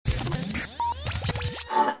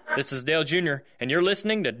This is Dale Jr., and you're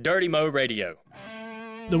listening to Dirty Mo Radio.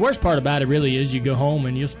 The worst part about it really is you go home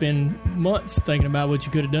and you'll spend months thinking about what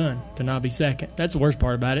you could have done to not be second. That's the worst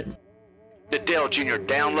part about it. The Dale Jr.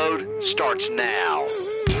 download starts now.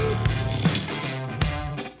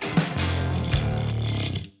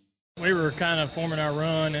 We were kind of forming our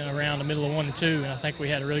run around the middle of 1 and 2, and I think we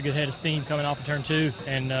had a really good head of steam coming off of turn 2,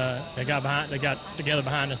 and they got together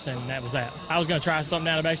behind us, and that was that. I was going to try something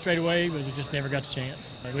down the back straightaway, but we just never got the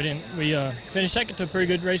chance. We finished second to a pretty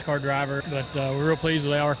good race car driver, but we're real pleased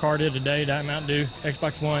with how our car did today. That Mountain Dew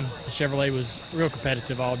Xbox One, the Chevrolet was real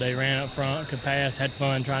competitive all day. Ran up front, could pass, had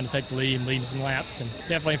fun trying to take the lead and leading some laps, and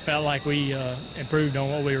definitely felt like we improved on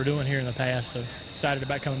what we were doing here in the past. So excited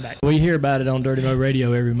about coming back. We hear about it on Dirty Mo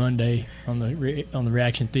Radio every Monday on the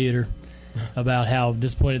Reaction Theater about how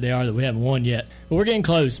disappointed they are that we haven't won yet. But we're getting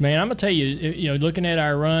close, man. I'm gonna tell you, looking at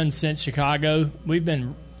our run since Chicago,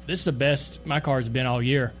 this is the best my car's been all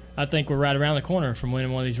year. I think we're right around the corner from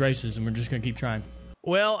winning one of these races, and we're just gonna keep trying.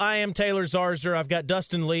 Well, I am Taylor Zarzer. I've got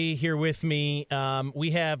Dustin Lee here with me.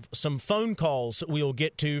 We have some phone calls we'll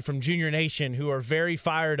get to from Junior Nation who are very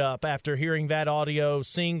fired up after hearing that audio,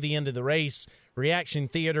 seeing the end of the race. Reaction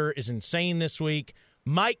Theater is insane this week.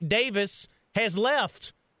 Mike Davis has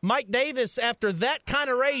left. Mike Davis, after that kind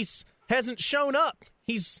of race, hasn't shown up.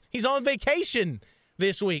 He's on vacation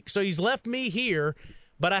this week, so he's left me here.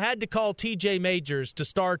 But I had to call TJ Majors to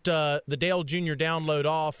start the Dale Jr. download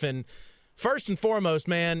off. And first and foremost,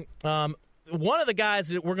 man, one of the guys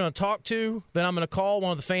that we're going to talk to, that I'm going to call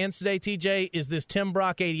one of the fans today, TJ, is this Tim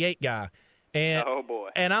Brock 88 guy. And, oh, boy.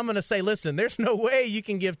 And I'm going to say, listen, there's no way you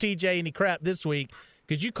can give TJ any crap this week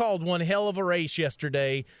because you called one hell of a race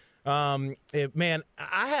yesterday. Man,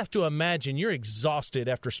 I have to imagine you're exhausted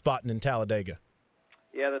after spotting in Talladega.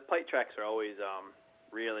 Yeah, the plate tracks are always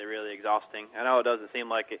really, really exhausting. I know it doesn't seem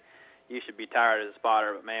like it. You should be tired as a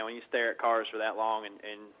spotter, but, man, when you stare at cars for that long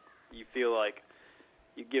and you feel like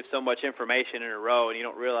you give so much information in a row and you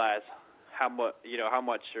don't realize how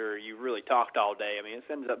much you really talked all day. I mean, it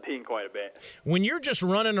ends up being quite a bit. When you're just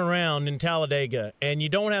running around in Talladega and you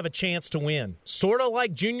don't have a chance to win, sort of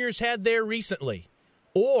like Junior's had there recently,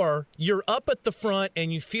 or you're up at the front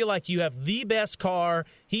and you feel like you have the best car,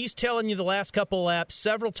 he's telling you the last couple laps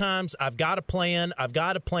several times, I've got a plan.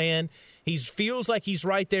 He feels like he's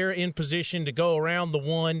right there in position to go around the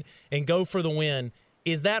one and go for the win.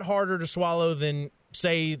 Is that harder to swallow than,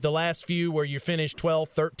 say, the last few where you finished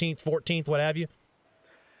 12th, 13th, 14th, what have you?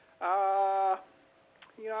 I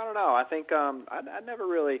don't know. I think I never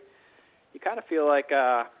really – you kind of feel like you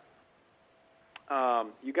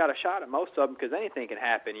got a shot at most of them because anything can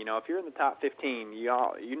happen. You know, if you're in the top 15,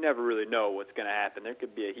 you never really know what's going to happen. There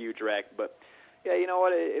could be a huge wreck. But, yeah, you know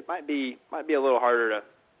what? It might be a little harder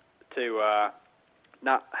to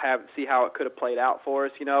not see how it could have played out for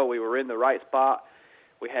us. You know, we were in the right spot.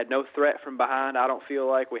 We had no threat from behind. I don't feel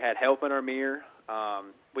like we had help in our mirror.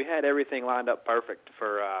 We had everything lined up perfect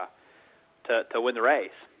for to win the race.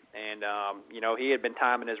 And, he had been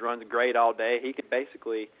timing his runs great all day. He could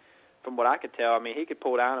basically, from what I could tell, I mean, he could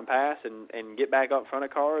pull down and pass and get back up in front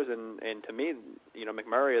of cars. And to me,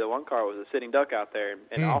 McMurray, the one car, was a sitting duck out there.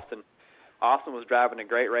 And Austin was driving a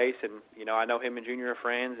great race. And, I know him and Junior are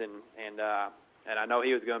friends. And I know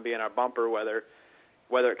he was going to be in our bumper, whether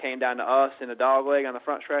it came down to us in the dog leg on the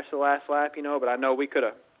front stretch of the last lap, but I know we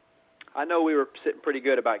were sitting pretty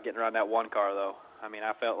good about getting around that one car, though. I mean,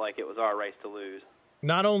 I felt like it was our race to lose.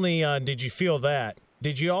 Not only did you feel that,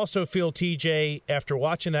 did you also feel, TJ, after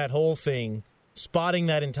watching that whole thing, spotting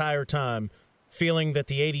that entire time, feeling that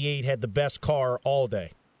the 88 had the best car all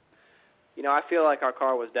day? I feel like our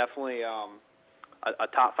car was definitely a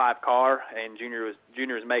top 5 car, and Junior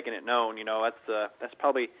was making it known. That's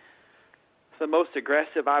probably the most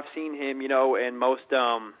aggressive I've seen him, and most,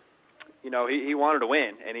 he wanted to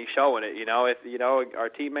win, and he's showing it. If, our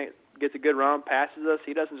teammate gets a good run, passes us,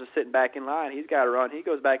 he doesn't just sit back in line. He's got to run. He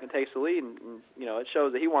goes back and takes the lead, and it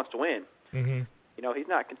shows that he wants to win. Mm-hmm. He's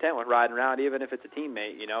not content with riding around, even if it's a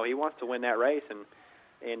teammate. He wants to win that race, and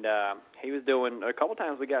he was doing, a couple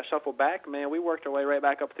times we got shuffled back. Man, we worked our way right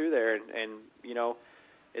back up through there, and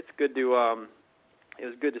it's good to it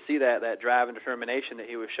was good to see that drive and determination that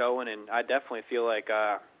he was showing, and I definitely feel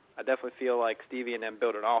like Stevie and them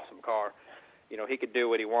built an awesome car. He could do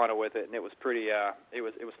what he wanted with it, and it was pretty. It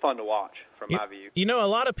was fun to watch from my view. A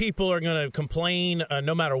lot of people are going to complain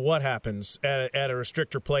no matter what happens at a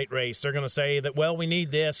restrictor plate race. They're going to say that, well, we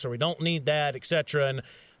need this or we don't need that, etc. And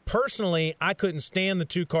personally, I couldn't stand the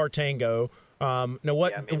 2-car tango Now,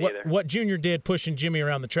 what Junior did pushing Jimmy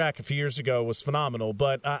around the track a few years ago was phenomenal,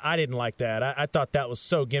 but I didn't like that. I thought that was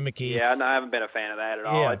so gimmicky. Yeah, no, I haven't been a fan of that at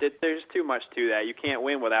all. Yeah. There's too much to that. You can't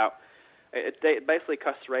win without. It basically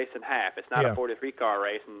cuts the race in half. It's not a 43-car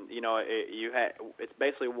race, and it's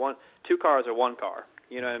basically two cars or one car.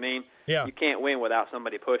 You know what I mean? Yeah. You can't win without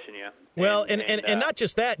somebody pushing you. Well, and not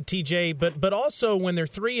just that, TJ, but also when they're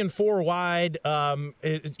 3 and 4 wide,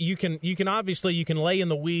 you can lay in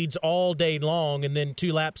the weeds all day long, and then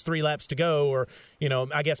 3 laps to go, or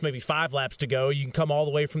I guess maybe 5 laps to go. You can come all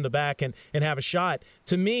the way from the back and have a shot.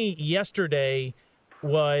 To me, yesterday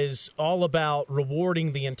was all about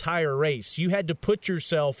rewarding the entire race. You had to put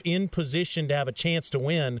yourself in position to have a chance to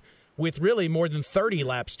win with really more than 30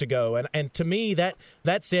 laps to go. And to me, that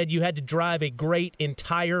said you had to drive a great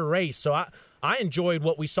entire race. So I enjoyed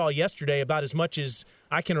what we saw yesterday about as much as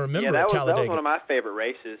I can remember at Talladega. That was one of my favorite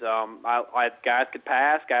races. Guys could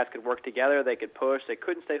pass, guys could work together, they could push. They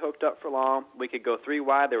couldn't stay hooked up for long. We could go 3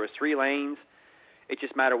 wide. There was 3 lanes. It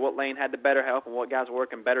just mattered what lane had the better help and what guys were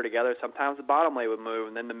working better together. Sometimes the bottom lane would move,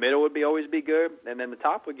 and then the middle would always be good, and then the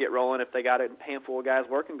top would get rolling if they got a handful of guys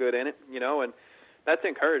working good in it, and that's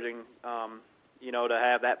encouraging, to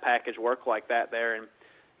have that package work like that there. And,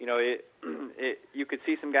 you could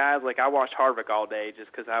see some guys, like I watched Harvick all day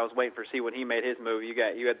just because I was waiting for see when he made his move.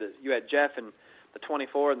 You had Jeff and the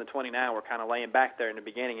 24 and the 29 were kind of laying back there in the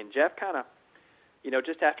beginning, and Jeff kind of,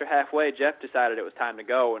 just after halfway, Jeff decided it was time to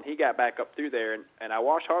go, and he got back up through there, and I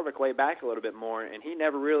watched Harvick lay back a little bit more, and he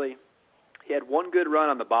had one good run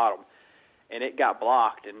on the bottom, and it got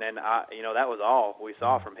blocked, and then, that was all we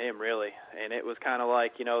saw from him, really. And it was kind of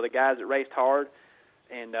like, the guys that raced hard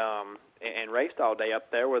and raced all day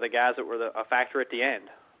up there were the guys that were a factor at the end.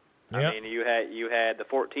 Yep. I mean, you had the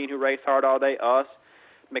 14 who raced hard all day, us.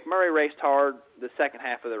 McMurray raced hard the second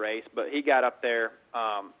half of the race, but he got up there,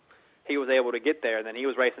 he was able to get there, and then he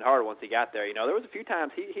was racing hard once he got there. There was a few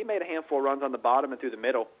times he made a handful of runs on the bottom and through the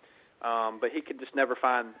middle, but he could just never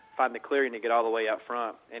find the clearing to get all the way up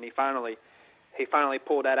front. And he finally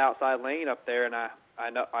pulled that outside lane up there, and I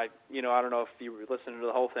don't know if you were listening to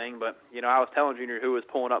the whole thing, but I was telling Junior who was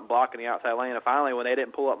pulling up and blocking the outside lane, and finally when they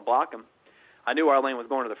didn't pull up and block him, I knew our lane was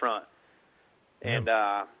going to the front. And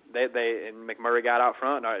and McMurray got out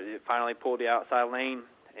front, and it finally pulled the outside lane,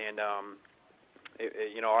 and our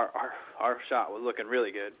shot was looking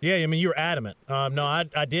really good. Yeah, I mean, you were adamant. No,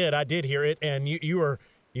 I did hear it, and you were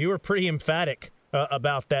pretty emphatic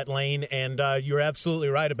about that lane, and you were absolutely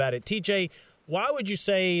right about it. TJ, why would you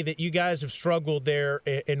say that you guys have struggled there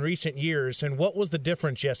in recent years, and what was the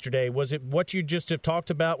difference yesterday? Was it what you just have talked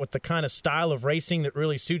about with the kind of style of racing that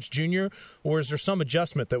really suits Junior, or is there some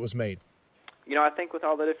adjustment that was made? I think with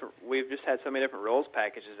all the we've just had so many different rules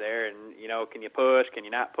packages there, and, can you push, can you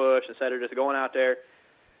not push, instead of just going out there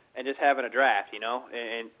and just having a draft,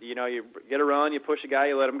 and you get a run, you push a guy,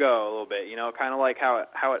 you let him go a little bit, kind of like how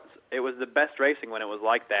it was the best racing when it was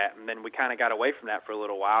like that, and then we kind of got away from that for a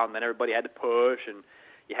little while, and then everybody had to push, and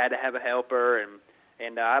you had to have a helper,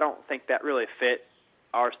 and I don't think that really fit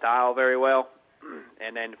our style very well,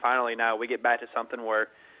 and then finally now we get back to something where,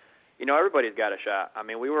 everybody's got a shot. I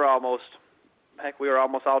mean, we were almost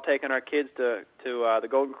all taking our kids to the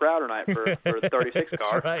Golden Corral tonight for the 36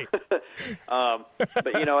 car. That's right.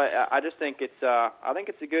 But I just think it's a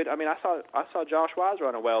good. I mean, I saw Josh Wise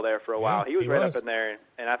running well there for a while. He was up in there,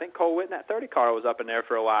 and I think Cole Witt in that 30 car was up in there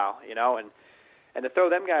for a while. And to throw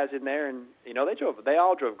them guys in there, and they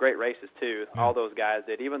all drove great races too. Yeah. All those guys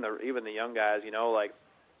did, even the young guys.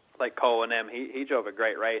 Like Cole and them, he drove a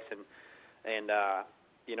great race, and it was.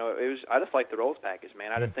 I just like the rules package,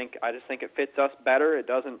 man. I just think it fits us better. It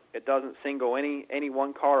doesn't single any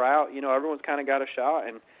one car out. Everyone's kind of got a shot,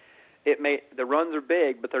 and the runs are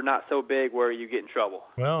big, but they're not so big where you get in trouble.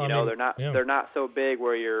 Well, they're not so big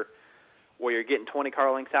where you're getting 20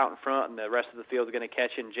 car lengths out in front, and the rest of the field's going to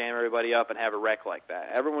catch you and jam everybody up and have a wreck like that.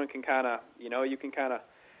 Everyone can kind of,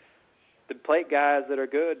 the plate guys that are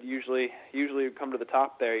good usually come to the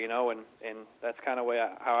top there, and that's kind of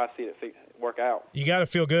how I see it work out. You got to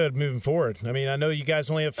feel good moving forward. I mean, I know you guys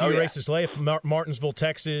only have a few races left, Martinsville,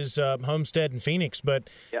 Texas, Homestead, and Phoenix, but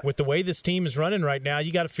with the way this team is running right now,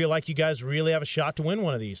 you got to feel like you guys really have a shot to win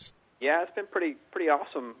one of these. Yeah, it's been pretty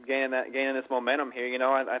awesome gaining this momentum here.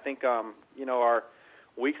 I think our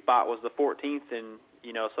weak spot was the 14th, and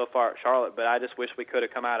so far at Charlotte. But I just wish we could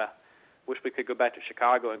have wish we could go back to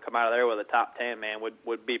Chicago and come out of there with a top 10. Man,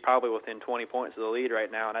 would be probably within 20 points of the lead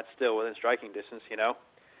right now, and that's still within striking distance.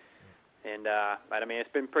 And but I mean,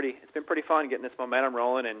 it's been pretty fun getting this momentum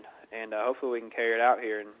rolling, and hopefully we can carry it out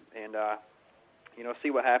here and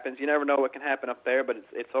see what happens. You never know what can happen up there, but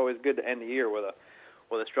it's always good to end the year with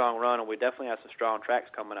with a strong run, and we definitely have some strong tracks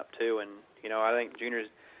coming up too. And I think Junior's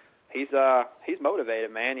he's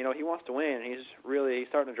motivated, man. He wants to win. He's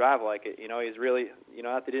starting to drive like it. He's really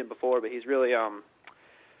not that he didn't before, but he's really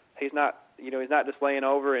he's not just laying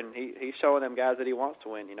over, and he's showing them guys that he wants to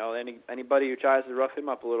win. Anybody who tries to rough him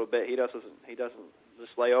up a little bit, he doesn't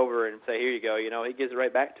just lay over and say, here you go. He gives it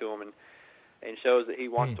right back to him and shows that he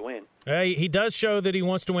wants to win. He does show that he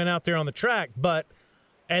wants to win out there on the track. But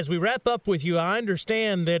as we wrap up with you, I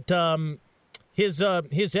understand that his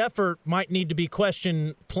effort might need to be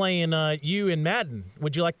questioned playing you in Madden.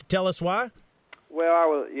 Would you like to tell us why? Well,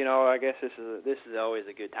 I guess this is always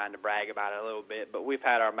a good time to brag about it a little bit. But we've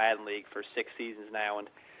had our Madden League for 6 seasons now, and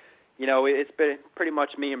it's been pretty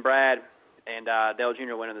much me and Brad and Dale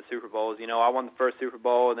Jr. winning the Super Bowls. I won the first Super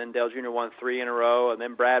Bowl, and then Dale Jr. won 3 in a row, and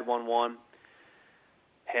then Brad won 1.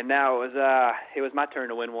 And now it was my turn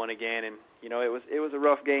to win one again, and it was a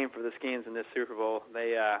rough game for the Skins in this Super Bowl.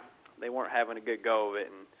 They weren't having a good go of it,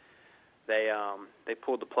 and they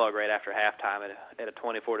pulled the plug right after halftime at a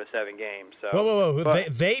 24-7 game. So whoa!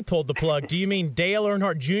 They pulled the plug. Do you mean Dale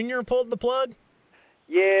Earnhardt Jr. pulled the plug?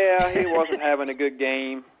 Yeah, he wasn't having a good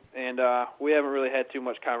game, and we haven't really had too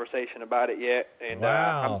much conversation about it yet. And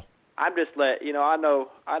wow. I'm just I know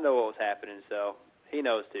what was happening, so he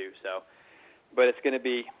knows too. So. But it's going to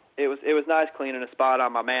be – it was nice cleaning a spot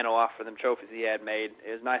on my mantle off for them trophies he had made.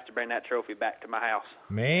 It was nice to bring that trophy back to my house.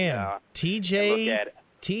 Man,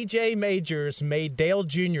 TJ Majors made Dale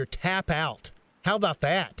Jr. tap out. How about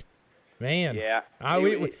that? Man. Yeah.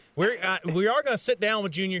 We are going to sit down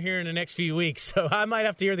with Junior here in the next few weeks, so I might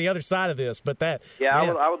have to hear the other side of this. But that, yeah,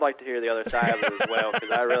 I would like to hear the other side of it as well,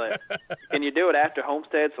 because I really – can you do it after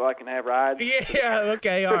Homestead so I can have rides? Yeah,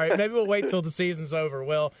 okay, all right. Maybe we'll wait till the season's over.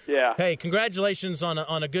 Well, yeah. Hey, congratulations on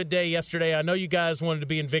a good day yesterday. I know you guys wanted to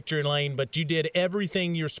be in victory lane, but you did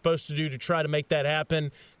everything you're supposed to do to try to make that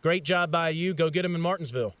happen. Great job by you. Go get them in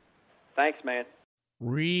Martinsville. Thanks, man.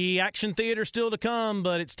 Reaction Theater still to come,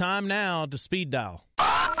 but it's time now to speed dial.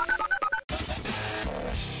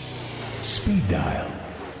 Speed dial.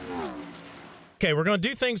 Okay, we're going to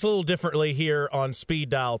do things a little differently here on Speed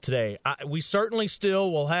Dial today. We certainly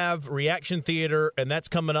still will have Reaction Theater, and that's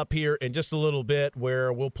coming up here in just a little bit,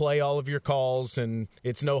 where we'll play all of your calls, and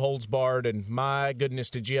it's no holds barred, and my goodness,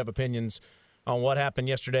 did you have opinions on what happened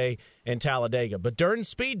yesterday in Talladega. But during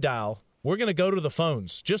Speed Dial, we're going to go to the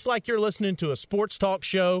phones. Just like you're listening to a sports talk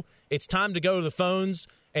show, it's time to go to the phones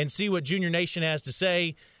and see what Junior Nation has to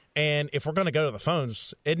say. And if we're going to go to the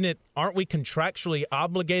phones, aren't we contractually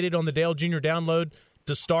obligated on the Dale Jr. download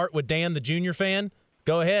to start with Dan, the Junior fan?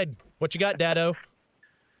 Go ahead. What you got, Dado?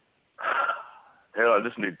 Hell, I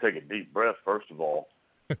just need to take a deep breath, first of all.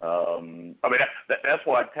 That's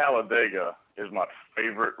why Talladega is my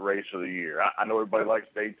favorite race of the year. I know everybody likes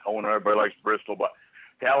Daytona, everybody likes Bristol, but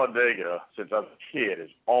Talladega, since I was a kid, has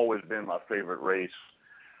always been my favorite race.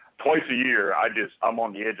 Twice a year, I'm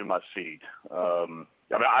on the edge of my seat.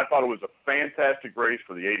 I thought it was a fantastic race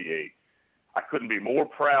for the 88. I couldn't be more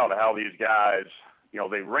proud of how these guys,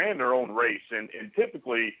 they ran their own race. And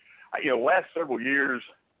typically, last several years,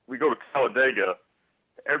 we go to Talladega,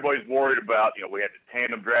 everybody's worried about, we had the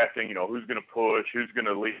tandem drafting, who's going to push, who's going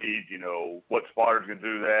to lead, what spotter's going to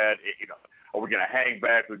do that, are we going to hang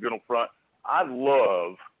back, we're going to front. I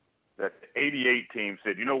love that the 88 team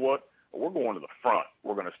said, you know what? We're going to the front.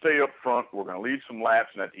 We're going to stay up front. We're going to lead some laps,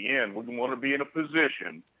 and at the end, we want to be in a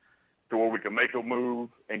position to where we can make a move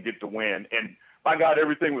and get the win. And, by God,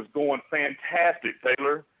 everything was going fantastic,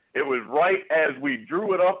 Taylor. It was right as we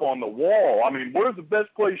drew it up on the wall. Where's the best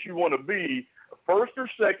place you want to be, first or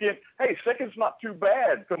second? Hey, second's not too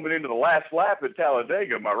bad coming into the last lap at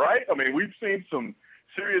Talladega, am I right? We've seen some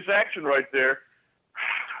serious action right there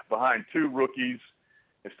behind two rookies.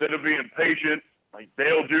 Instead of being patient, like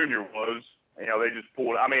Dale Jr. was, they just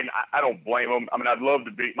pulled. I don't blame them. I'd love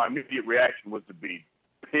to be. My immediate reaction was to be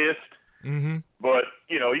pissed. Mm-hmm. But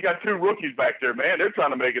you got two rookies back there, man. They're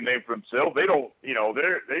trying to make a name for themselves. They don't.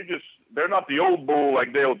 They're not the old bull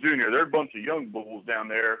like Dale Jr. They're a bunch of young bulls down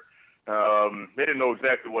there. They didn't know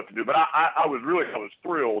exactly what to do. But I was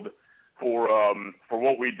thrilled for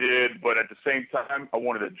what we did. But at the same time, I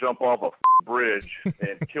wanted to jump off a bridge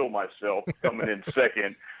and kill myself coming in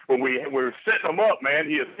second. When we were setting him up, man,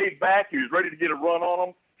 he had stayed back. He was ready to get a run on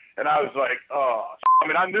him. And I was like,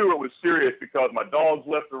 I knew it was serious because my dogs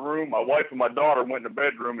left the room. My wife and my daughter went in the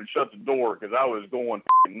bedroom and shut the door because I was going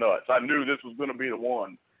nuts. I knew this was going to be the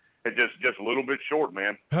one. It's just a little bit short,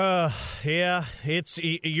 man. Yeah,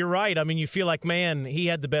 you're right. You feel like, man, he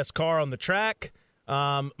had the best car on the track.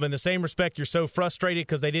 In the same respect, you're so frustrated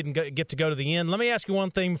because they didn't get to go to the end. Let me ask you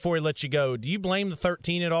one thing before we let you go. Do you blame the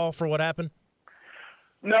 13 at all for what happened?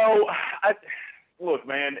 No, look,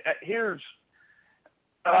 man, I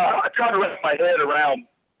try to wrap my head around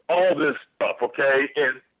all this stuff, okay?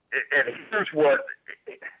 And here's what,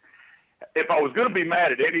 if I was going to be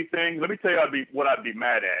mad at anything, let me tell you what I'd be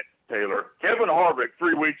mad at, Taylor. Kevin Harvick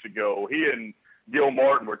 3 weeks ago, he and Gil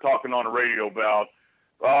Martin were talking on the radio about,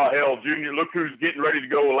 hell, Junior, look who's getting ready to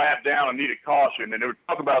go a lap down and need a caution. And they were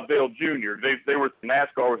talking about Dale Jr.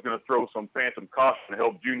 NASCAR was going to throw some phantom caution to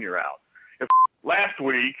help Junior out. Last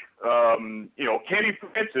week, Kenny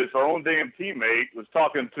Francis, our own damn teammate, was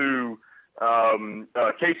talking to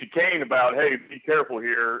Casey Kane about, hey, be careful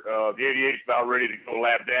here. The 88's about ready to go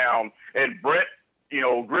lap down. And Brett,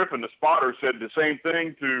 Griffin, the spotter, said the same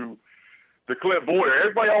thing to Clint Boyer.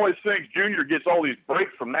 Everybody always thinks Junior gets all these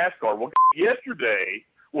breaks from NASCAR. Well, yesterday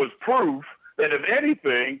was proof that, if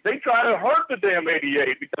anything, they try to hurt the damn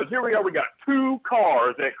 88, because here we are, we got two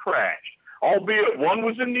cars that crashed, albeit one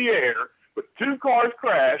was in the air, but two cars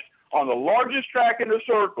crashed on the largest track in the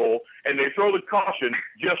circle, and they throw the caution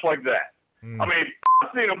just like that. I mean, I've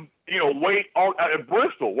seen them, wait at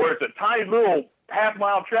Bristol, where it's a tiny little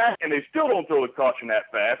half-mile track, and they still don't throw the caution that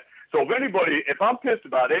fast. So if I'm pissed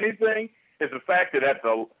about anything, it's the fact that at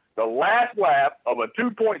the last lap of a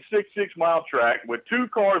 2.66-mile track with two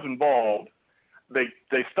cars involved, they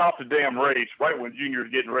stopped the damn race right when Junior's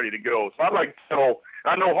getting ready to go. So I'd like to tell,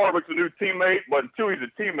 I know Harvick's a new teammate, but until he's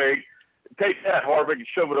a teammate, take that, Harvick, and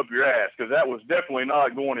shove it up your ass, because that was definitely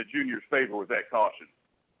not going in Junior's favor with that caution.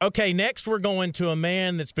 Okay, next we're going to a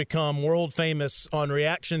man that's become world famous on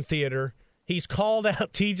Reaction Theater. He's called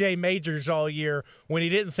out TJ Majors all year when he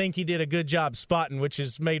didn't think he did a good job spotting, which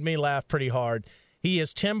has made me laugh pretty hard. He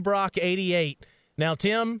is Tim Brock, 88. Now,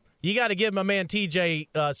 Tim, you got to give my man TJ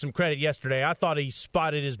some credit yesterday. I thought he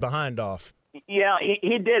spotted his behind off. Yeah,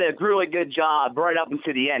 he did a really good job right up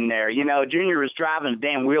until the end there. Junior was driving the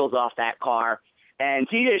damn wheels off that car, and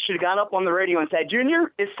TJ should have got up on the radio and said,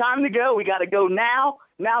 Junior, it's time to go. We got to go now.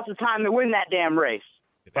 Now's the time to win that damn race.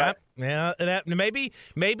 But, maybe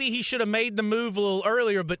he should have made the move a little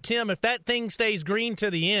earlier, but, Tim, if that thing stays green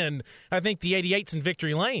to the end, I think the 88's in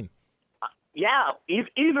victory lane. Yeah,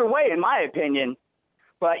 either way, in my opinion.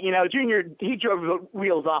 But, Junior, he drove the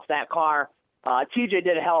wheels off that car. TJ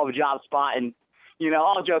did a hell of a job spotting.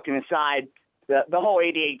 All joking aside, the whole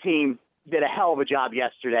 88 team did a hell of a job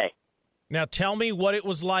yesterday. Now tell me what it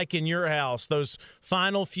was like in your house, those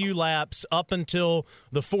final few laps up until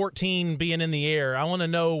the 14 being in the air. I want to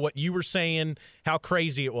know what you were saying, how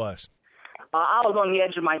crazy it was. I was on the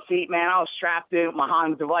edge of my seat, man. I was strapped in with my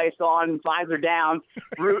Hans device on, visor down,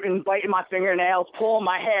 rooting, biting my fingernails, pulling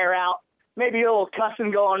my hair out, maybe a little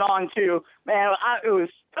cussing going on too. Man, we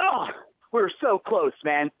were so close,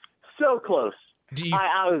 man. So close. Do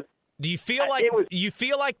you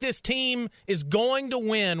feel like this team is going to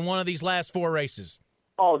win one of these last four races?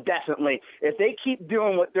 Oh, definitely. If they keep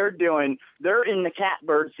doing what they're doing, they're in the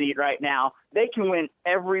catbird seat right now. They can win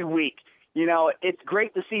every week. It's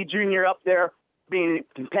great to see Junior up there being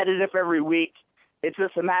competitive every week. It's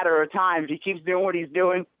just a matter of time. If he keeps doing what he's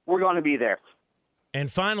doing, we're going to be there. And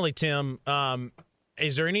finally, Tim,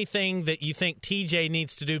 is there anything that you think TJ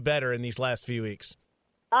needs to do better in these last few weeks?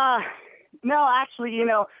 No, actually,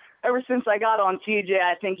 ever since I got on TJ,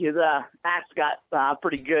 I think his act's got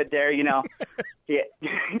pretty good there. Yeah.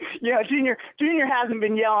 Junior hasn't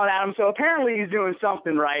been yelling at him, so apparently he's doing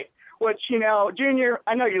something right. Which, Junior,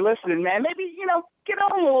 I know you're listening, man. Maybe, get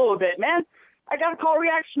on a little bit, man. I got to call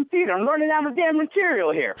Reaction Theater. I'm learning down the damn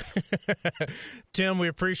material here. Tim, we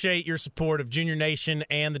appreciate your support of Junior Nation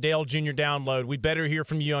and the Dale Jr. Download. We better hear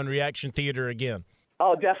from you on Reaction Theater again.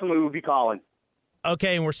 Oh, definitely we'll be calling.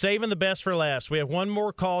 Okay, and we're saving the best for last. We have one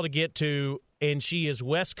more call to get to, and she is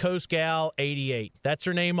West Coast Gal 88. That's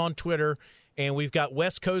her name on Twitter, and we've got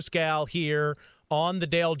West Coast Gal here on the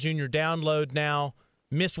Dale Jr. Download now.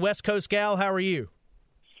 Miss West Coast Gal, how are you?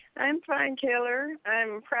 I'm fine, Taylor.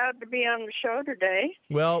 I'm proud to be on the show today.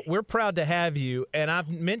 Well, we're proud to have you, and I've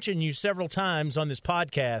mentioned you several times on this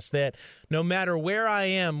podcast that no matter where I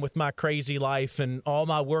am with my crazy life and all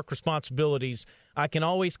my work responsibilities, I can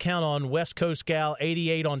always count on West Coast Gal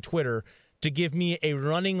 88 on Twitter to give me a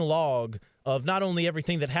running log of not only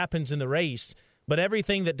everything that happens in the race, but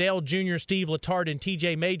everything that Dale Jr., Steve Letarte, and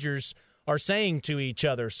TJ Majors are saying to each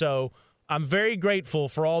other. So I'm very grateful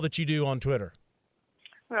for all that you do on Twitter.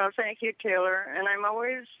 Well, thank you, Taylor. And I'm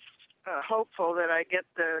always hopeful that I get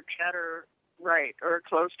the chatter right or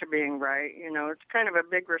close to being right. It's kind of a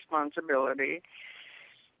big responsibility.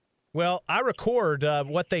 Well, I record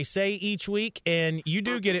what they say each week, and you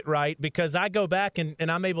do get it right because I go back and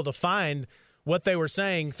I'm able to find what they were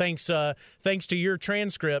saying thanks to your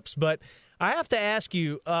transcripts. But I have to ask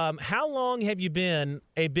you, how long have you been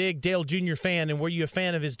a big Dale Jr. fan, and were you a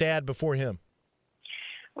fan of his dad before him?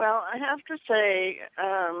 Well, I have to say,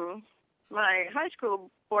 my high school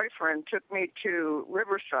boyfriend took me to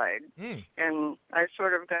Riverside, and I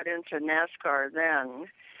sort of got into NASCAR then.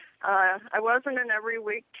 I wasn't an every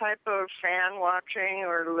week type of fan watching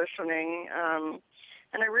or listening,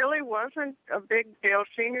 and I really wasn't a big Dale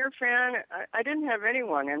Sr. fan. I didn't have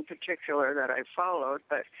anyone in particular that I followed,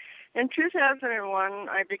 but in 2001,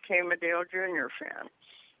 I became a Dale Jr. fan.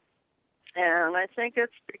 And I think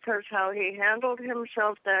it's because how he handled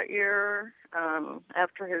himself that year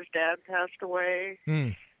after his dad passed away.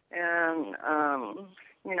 And,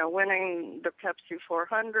 winning the Pepsi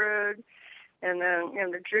 400. And then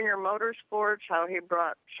in the junior motorsports, how he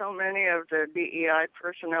brought so many of the DEI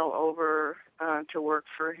personnel over to work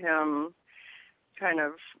for him, kind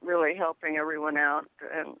of really helping everyone out.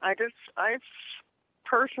 And I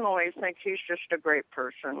personally think he's just a great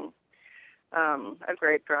person, a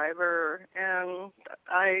great driver, and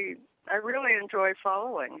I really enjoy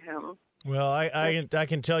following him. Well, I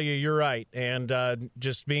can tell you're right, and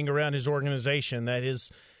just being around his organization, that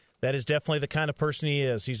is definitely the kind of person he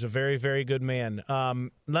is. He's a very, very good man.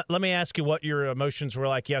 Let me ask you what your emotions were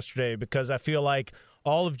like yesterday, because I feel like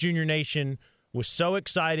all of Junior Nation was so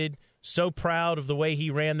excited, so proud of the way he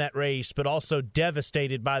ran that race, but also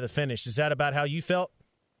devastated by the finish. Is that about how you felt?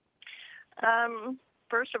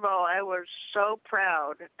 First of all, I was so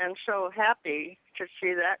proud and so happy to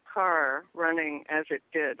see that car running as it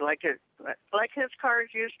did, like his cars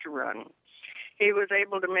used to run. He was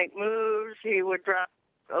able to make moves. He would drop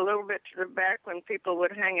a little bit to the back when people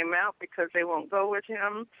would hang him out because they won't go with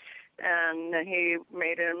him, and he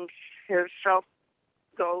made himself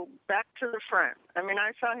go back to the front. I mean,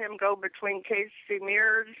 I saw him go between Casey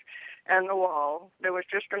Mears and the wall. There was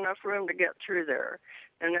just enough room to get through there.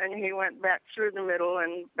 And then he went back through the middle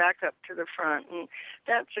and back up to the front. And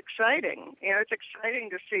that's exciting. It's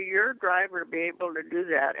exciting to see your driver be able to do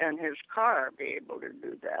that and his car be able to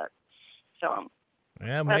do that. So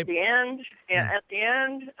at the end,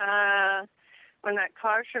 when that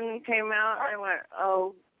caution came out, I went,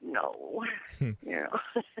 oh, no.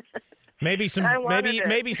 Maybe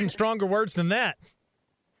some stronger words than that.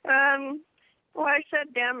 Well, I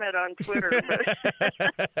said damn it on Twitter.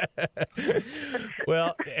 But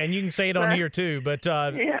well, and you can say it on here too, but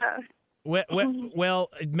yeah. Well,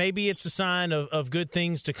 maybe it's a sign of good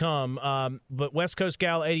things to come. But West Coast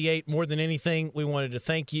Gal 88, more than anything, we wanted to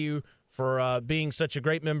thank you for being such a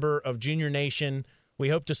great member of Junior Nation. We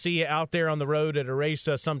hope to see you out there on the road at a race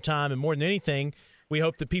sometime, and more than anything, we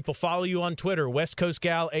hope that people follow you on Twitter, West Coast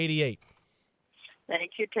Gal 88.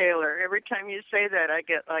 Thank you, Taylor. Every time you say that, I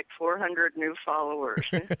get like 400 new followers.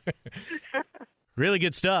 Really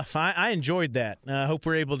good stuff. I enjoyed that. I hope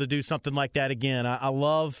we're able to do something like that again. I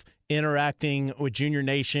love interacting with Junior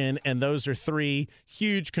Nation, and those are three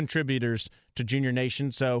huge contributors to Junior Nation.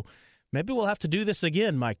 So maybe we'll have to do this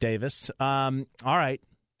again, Mike Davis. All right.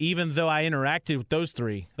 Even though I interacted with those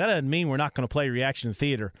three, that doesn't mean we're not going to play Reaction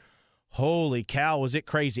Theater. Holy cow, was it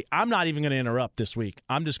crazy. I'm not even going to interrupt this week.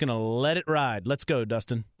 I'm just going to let it ride. Let's go,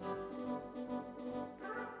 Dustin.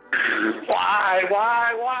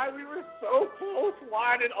 Why? We were so close.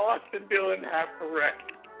 Why did Austin Dillon have to wreck?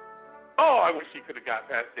 Oh, I wish he could have got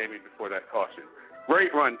past Davey before that caution.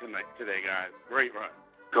 Great run today, guys. Great run.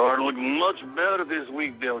 Car looked much better this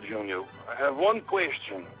week, Dale Jr. I have one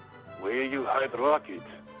question. Where you hide rocket?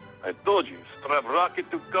 I told you, strap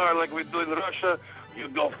rocket to car like we do in Russia, you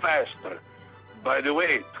go faster. By the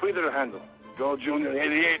way, Twitter handle, Go Junior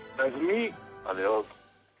 88. That's me. Adios.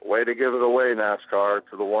 Way to give it away, NASCAR,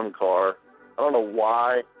 to the one car. I don't know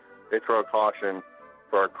why they throw a caution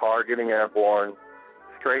for a car getting airborne,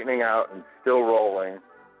 straightening out, and still rolling,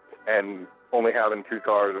 and only having two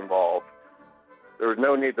cars involved. There was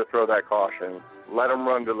no need to throw that caution. Let them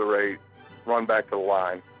run to the race, run back to the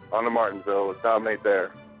line. On to Martinsville. Let's dominate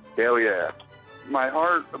there. Hell yeah. My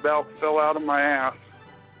heart about fell out of my ass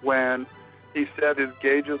when he said his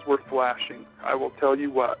gauges were flashing. I will tell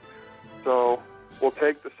you what. So we'll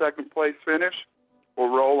take the second place finish. We'll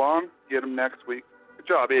roll on, get him next week. Good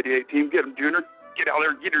job, 88 team. Get him, Junior. Get out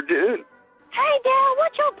there and get her done. Hey, Dale,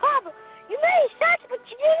 what's your problem? You made shots, but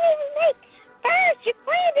you didn't even make first. Your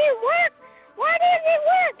plan didn't work. Why didn't it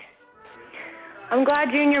work? I'm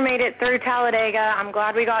glad Junior made it through Talladega. I'm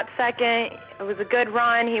glad we got second. It was a good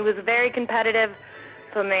run. He was very competitive.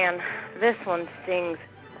 But, man, this one stings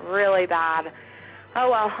really bad. Oh,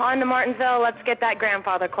 well, on to Martinsville. Let's get that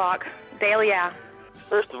grandfather clock. Dale, yeah.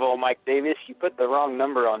 First of all, Mike Davis, you put the wrong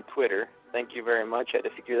number on Twitter. Thank you very much. I had to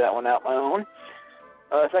figure that one out my own.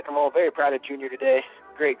 Second of all, very proud of Junior today.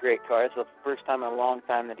 great car. It's the first time in a long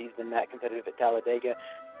time that he's been that competitive at Talladega.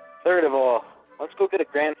 Third of all, let's go get a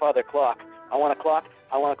grandfather clock. I want a clock.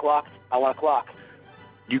 I want a clock. I want a clock.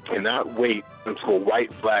 You cannot wait until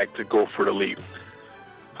white flag to go for the lead.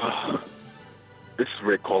 This is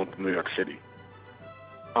Rick calling from New York City.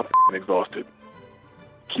 I'm exhausted.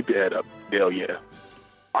 Keep your head up. Hell yeah.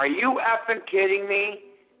 Are you effing kidding me?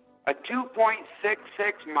 A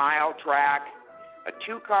 2.66 mile track, a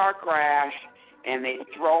two-car crash, and they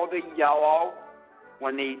throw the yellow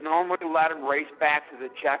when they normally let them race back to the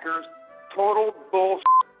checkers? Total bullshit.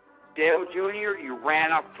 Dale Jr., you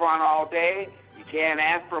ran up front all day. You can't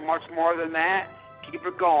ask for much more than that. Keep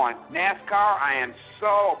it going. NASCAR, I am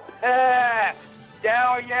so pissed.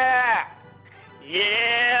 Dale, yeah.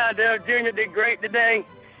 Yeah, Dale Jr. did great today.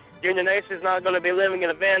 Junior Nation's not going to be living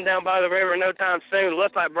in a van down by the river no time soon. It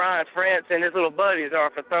looks like Brian France and his little buddies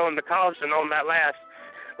are for throwing the caution on that last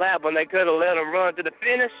lap when they could have let him run to the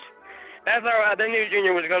finish. That's all right. They knew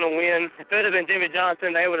Junior was going to win. If it had been Jimmy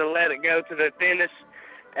Johnson, they would have let it go to the finish.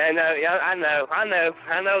 And yeah, I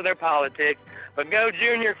know their politics. But go,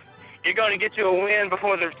 Junior. You're going to get you a win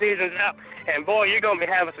before the season's out. And, boy, you're going to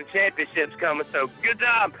be having some championships coming. So good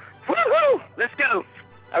job. Woo-hoo! Let's go.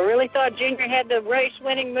 I really thought Junior had the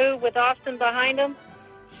race-winning move with Austin behind him.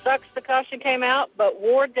 Sucks the caution came out, but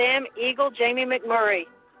Ward Dam, Eagle, Jamie McMurray.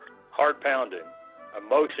 Heart pounding,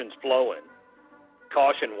 emotions flowing,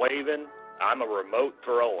 caution waving, I'm a remote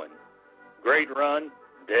throwing. Great run,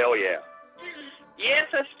 Dale, yeah. Yes,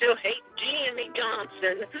 I still hate Jimmy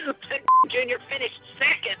Johnson. Junior finished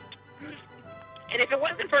second. And if it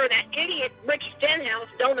wasn't for that idiot Rick Stenhouse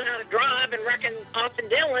don't know how to drive and reckon Austin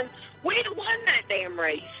Dillon, we'd have won that damn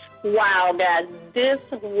race. Wow, guys, this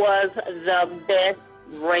was the best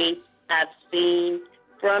race I've seen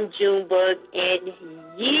from Junebug in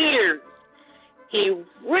years. He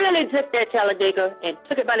really took that Talladega and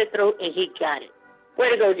took it by the throat, and he got it. Way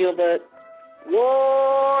to go, Junebug.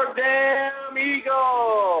 War Damn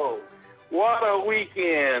Eagle! What a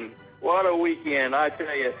weekend. What a weekend, I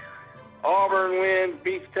tell you. Auburn wins,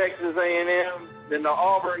 beats Texas A&M. Then the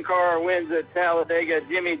Auburn car wins at Talladega.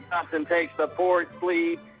 Jimmy Johnson takes the fourth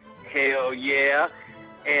lead. Hell yeah.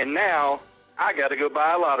 And now I got to go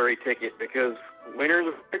buy a lottery ticket because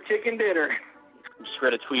winners are chicken dinner. Just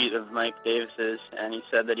read a tweet of Mike Davis's, and he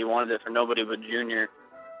said that he wanted it for nobody but Junior.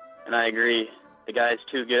 And I agree. The guy's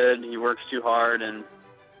too good. He works too hard, and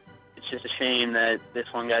it's just a shame that this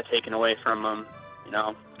one got taken away from him. You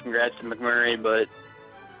know, congrats to McMurray, but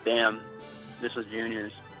damn, this was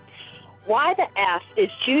Junior's. Why the F is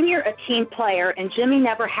Junior a team player and Jimmy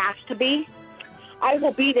never has to be? I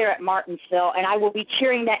will be there at Martinsville, and I will be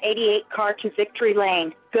cheering that 88 car to victory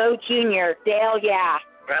lane. Go Junior. Dale, yeah.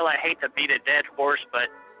 Well, I hate to beat a dead horse, but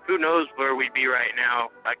who knows where we'd be right now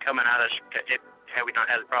by coming out of had we not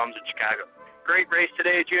had the problems in Chicago. Great race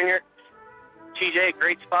today, Junior. TJ,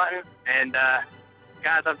 great spotting. And,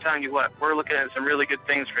 guys, I'm telling you what, we're looking at some really good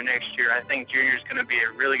things for next year. I think Junior's going to be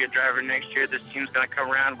a really good driver next year. This team's going to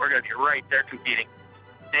come around. We're going to be right there competing.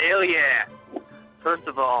 Hell yeah. First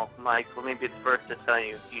of all, Mike, let me be the first to tell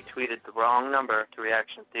you, you tweeted the wrong number to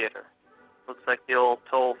Reaction Theater. Looks like the old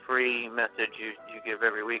toll-free message you give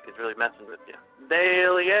every week is really messing with you.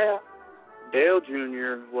 Dale, yeah. Dale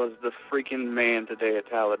Jr. was the freaking man today at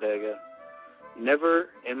Talladega. Never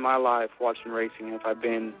in my life watching racing have I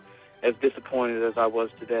been as disappointed as I was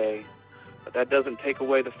today. But that doesn't take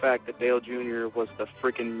away the fact that Dale Jr. was the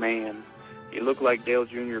freaking man. He looked like Dale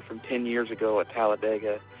Jr. from 10 years ago at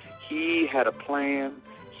Talladega. He had a plan.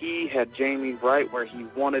 He had Jamie right where he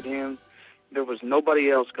wanted him. There was nobody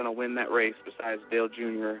else going to win that race besides Dale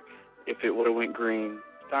Jr. if it would have went green.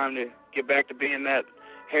 It's time to get back to being that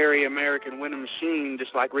hairy American winning machine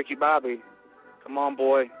just like Ricky Bobby. Come on,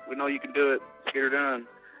 boy. We know you can do it. Let's get her done.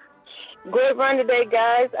 Great run today,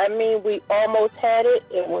 guys. I mean, we almost had it.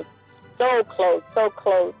 It was so close, so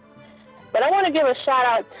close. But I want to give a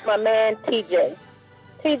shout-out to my man, TJ.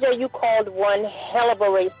 TJ, you called one hell of a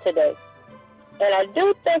race today. And I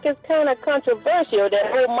do think it's kind of controversial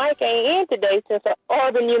that old Mike ain't in today since an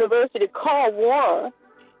Auburn University car won.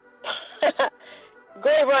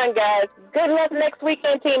 Great run, guys. Good luck next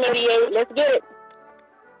weekend, Team 88. Let's get it.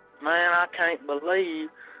 Man, I can't believe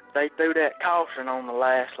they threw that caution on the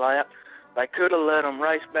last lap. They could have let them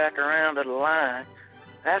race back around to the line.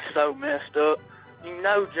 That's so messed up. You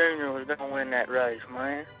know Junior was going to win that race,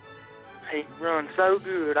 man. He run so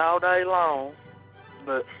good all day long,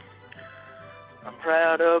 but I'm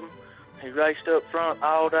proud of him. He raced up front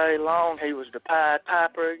all day long. He was the Pied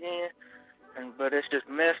Piper again, but it's just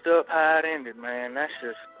messed up how it ended, man.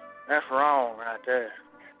 That's wrong right there.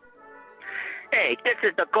 Hey, this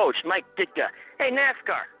is the coach, Mike Ditka. Hey,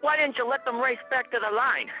 NASCAR, why didn't you let them race back to the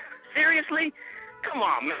line? Seriously? Come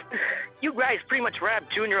on, man. You guys pretty much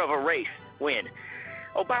robbed Junior of a race win.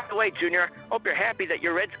 Oh, by the way, Junior, hope you're happy that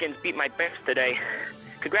your Redskins beat my Bears today.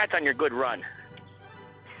 Congrats on your good run.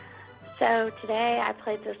 So today I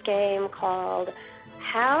played this game called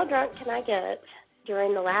How Drunk Can I Get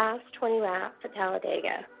During the Last 20 Laps at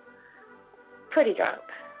Talladega. Pretty drunk.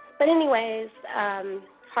 But anyways,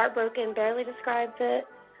 heartbroken barely describes it.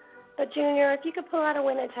 But Junior, if you could pull out a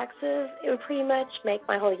win at Texas, it would pretty much make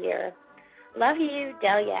my whole year. Love you,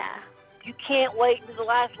 Del yeah. You can't wait until the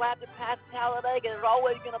last lap to pass Talladega. There's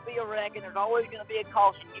always going to be a wreck, and there's always going to be a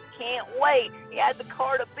caution. You can't wait. He had the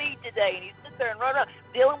car to beat today, and he sits there and run around.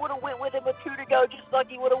 Dylan would have went with him with 2 to go, just like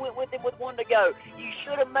he would have went with him with 1 to go. You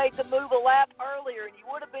should have made the move a lap earlier, and you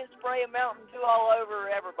would have been spraying Mountain Dew all over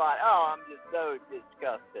everybody. Oh, I'm just so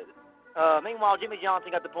disgusted. Meanwhile, Jimmy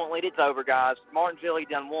Johnson got the point lead. It's over, guys. Martinsville, he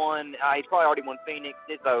done won. He's probably already won Phoenix.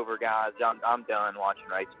 It's over, guys. I'm done watching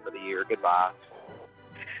racing for the year. Goodbye.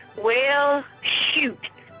 Well, shoot.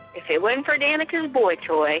 If it wasn't for Danica's boy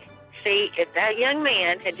toy, see, if that young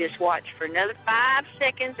man had just watched for another 5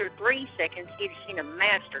 seconds or 3 seconds, he'd have seen a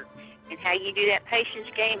master in how you do that patience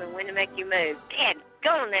game and when to make you move.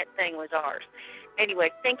 Daggone, that thing was ours.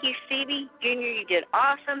 Anyway, thank you, Stevie. Junior, you did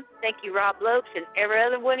awesome. Thank you, Rob Lopes, and every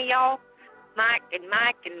other one of y'all. Mike and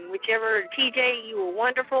whichever, TJ, you were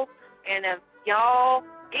wonderful. And y'all,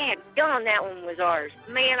 daggone, that one was ours.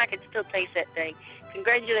 Man, I could still taste that thing.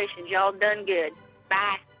 Congratulations, y'all done good.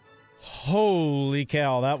 Bye. Holy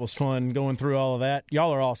cow, that was fun going through all of that.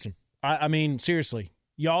 Y'all are awesome. I mean, seriously,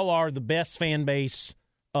 y'all are the best fan base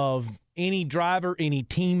of any driver, any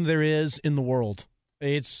team there is in the world.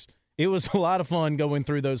 It was a lot of fun going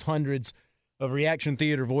through those hundreds of Reaction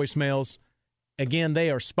Theater voicemails. Again, they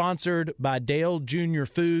are sponsored by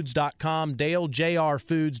DaleJrFoods.com,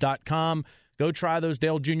 DaleJrFoods.com. Go try those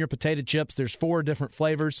Dale Jr. potato chips. There's 4 different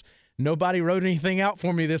flavors. Nobody wrote anything out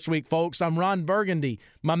for me this week, folks. I'm Ron Burgundy.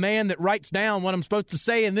 My man that writes down what I'm supposed to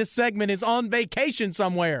say in this segment is on vacation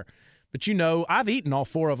somewhere. But you know, I've eaten all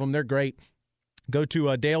 4 of them. They're great. Go to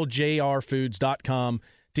DaleJrFoods.com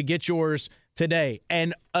to get yours today.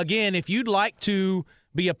 And again, if you'd like to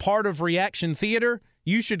be a part of Reaction Theater,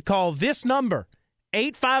 you should call this number,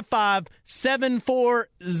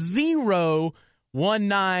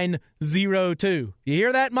 855-740-1902. You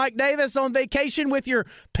hear that, Mike Davis, on vacation with your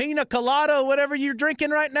pina colada, whatever you're drinking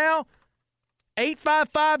right now?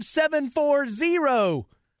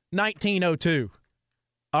 855-740-1902.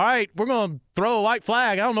 All right, we're going to throw a white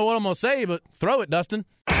flag. I don't know what I'm going to say, but throw it, Dustin.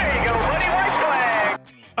 There you go, buddy. White flag.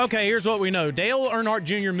 Okay, here's what we know. Dale Earnhardt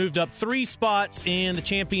Jr. moved up 3 spots in the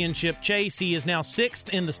championship chase. He is now 6th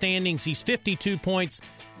in the standings. He's 52 points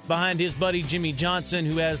behind his buddy Jimmy Johnson,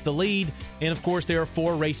 who has the lead. And, of course, there are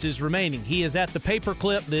 4 races remaining. He is at the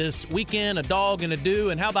paperclip this weekend, a dog and a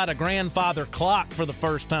do. And how about a grandfather clock for the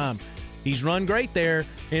first time? He's run great there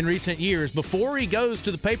in recent years. Before he goes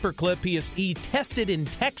to the paperclip, he tested in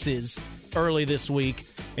Texas early this week,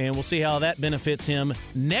 and we'll see how that benefits him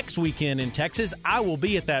next weekend in Texas. I will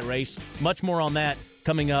be at that race. Much more on that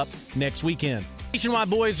coming up next weekend. Nationwide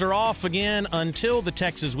boys are off again until the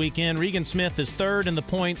Texas weekend. Regan Smith is 3rd in the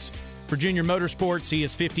points for Junior Motorsports. He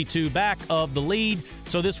is 52 back of the lead.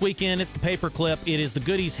 So this weekend, it's the paperclip. It is the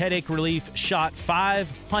Goodies Headache Relief Shot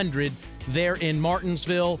 500 there in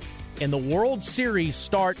Martinsville. And the World Series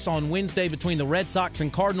starts on Wednesday between the Red Sox and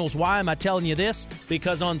Cardinals. Why am I telling you this?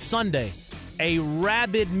 Because on Sunday, a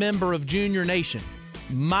rabid member of Junior Nation,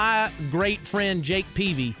 my great friend Jake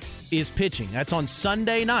Peavy, is pitching. That's on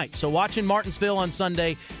Sunday night. So watching Martinsville on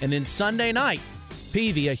Sunday, and then Sunday night,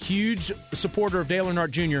 Peavy, a huge supporter of Dale Earnhardt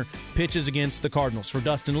Jr., pitches against the Cardinals. For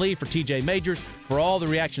Dustin Lee, for TJ Majors, for all the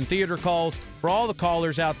Reaction Theater calls, for all the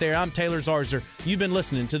callers out there, I'm Taylor Zarzer. You've been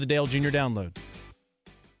listening to the Dale Jr. Download.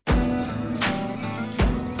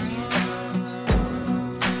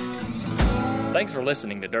 Thanks for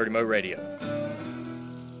listening to Dirty Mo Radio.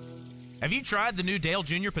 Have you tried the new Dale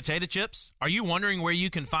Jr. potato chips? Are you wondering where you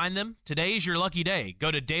can find them? Today is your lucky day.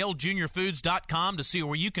 Go to DaleJrFoods.com to see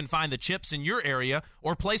where you can find the chips in your area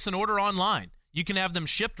or place an order online. You can have them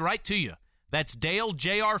shipped right to you. That's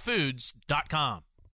DaleJrFoods.com.